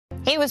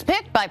He was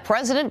picked by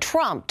President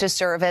Trump to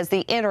serve as the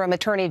interim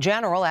attorney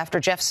general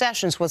after Jeff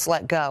Sessions was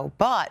let go.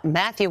 But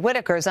Matthew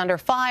Whitaker is under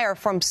fire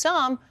from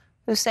some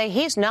who say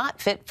he's not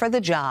fit for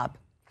the job.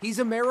 He's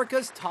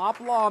America's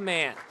top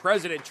lawman,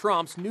 President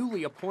Trump's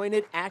newly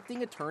appointed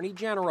acting attorney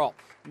general.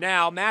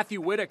 Now, Matthew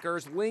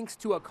Whitaker's links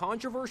to a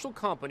controversial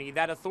company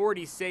that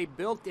authorities say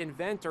bilked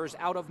inventors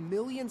out of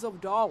millions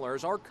of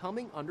dollars are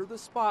coming under the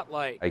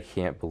spotlight. I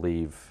can't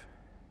believe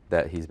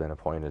that he's been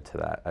appointed to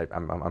that.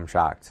 I'm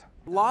shocked.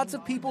 Lots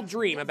of people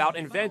dream about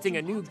inventing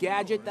a new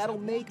gadget that'll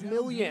make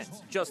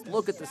millions. Just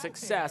look at the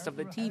success of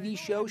the TV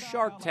show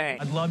Shark Tank.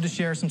 I'd love to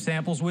share some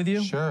samples with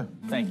you. Sure.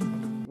 Thank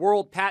you.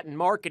 World Patent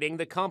Marketing,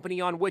 the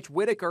company on which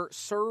Whitaker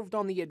served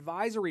on the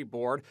advisory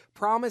board,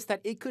 promised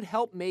that it could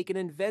help make an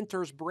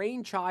inventor's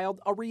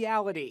brainchild a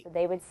reality.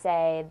 They would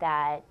say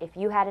that if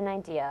you had an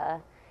idea,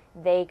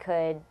 they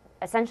could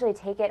essentially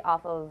take it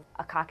off of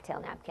a cocktail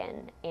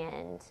napkin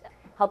and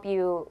help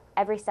you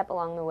every step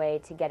along the way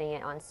to getting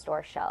it on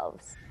store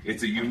shelves.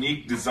 It's a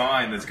unique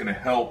design that's going to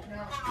help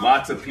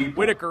lots of people.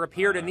 Whitaker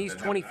appeared in these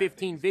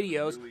 2015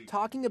 videos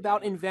talking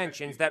about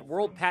inventions that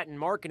World Patent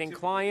Marketing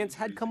clients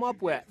had come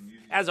up with.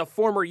 As a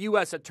former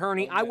U.S.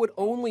 attorney, I would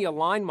only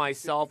align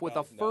myself with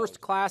a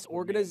first-class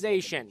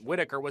organization,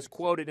 Whitaker was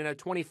quoted in a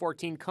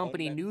 2014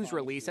 company news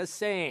release as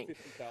saying.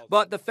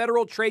 But the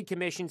Federal Trade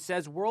Commission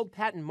says World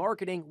Patent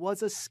Marketing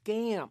was a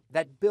scam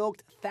that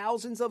bilked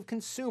thousands of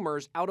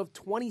consumers out of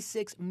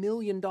 $26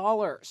 million.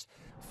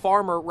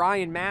 Farmer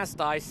Ryan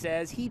Mastai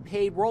says he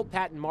paid World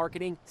Patent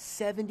Marketing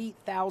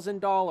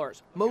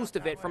 $70,000, most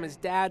of it from his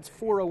dad's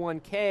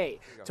 401k,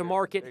 to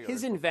market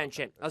his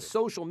invention, a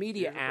social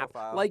media app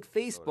like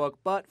Facebook,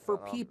 but for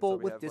people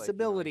with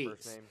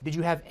disabilities. Did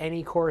you have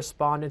any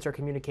correspondence or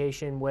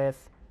communication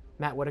with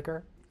Matt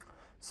Whitaker?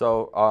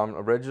 So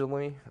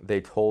originally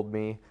they told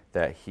me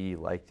that he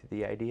liked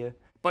the idea.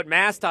 But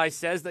Mastai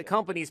says the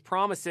company's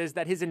promises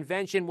that his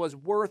invention was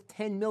worth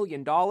 $10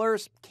 million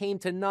came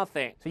to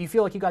nothing. So you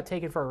feel like you got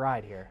taken for a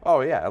ride here?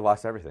 Oh, yeah, I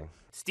lost everything.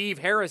 Steve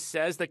Harris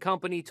says the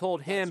company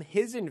told him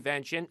his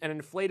invention, an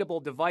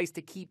inflatable device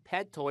to keep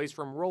pet toys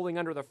from rolling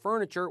under the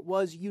furniture,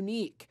 was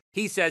unique.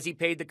 He says he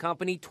paid the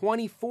company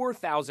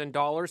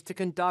 $24,000 to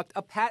conduct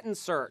a patent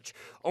search,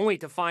 only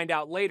to find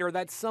out later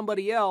that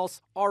somebody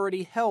else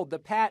already held the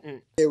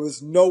patent. There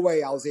was no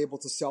way I was able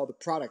to sell the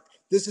product.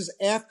 This is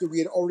after we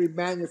had already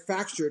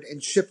manufactured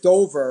and shipped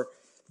over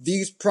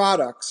these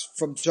products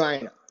from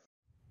China.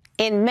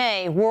 In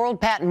May, World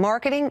Patent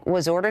Marketing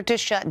was ordered to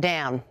shut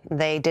down.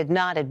 They did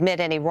not admit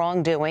any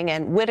wrongdoing,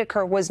 and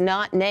Whitaker was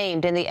not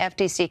named in the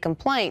FTC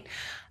complaint.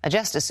 A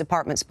Justice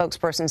Department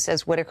spokesperson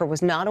says Whitaker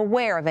was not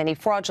aware of any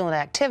fraudulent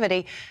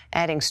activity,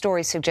 adding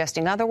stories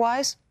suggesting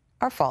otherwise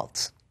are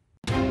false.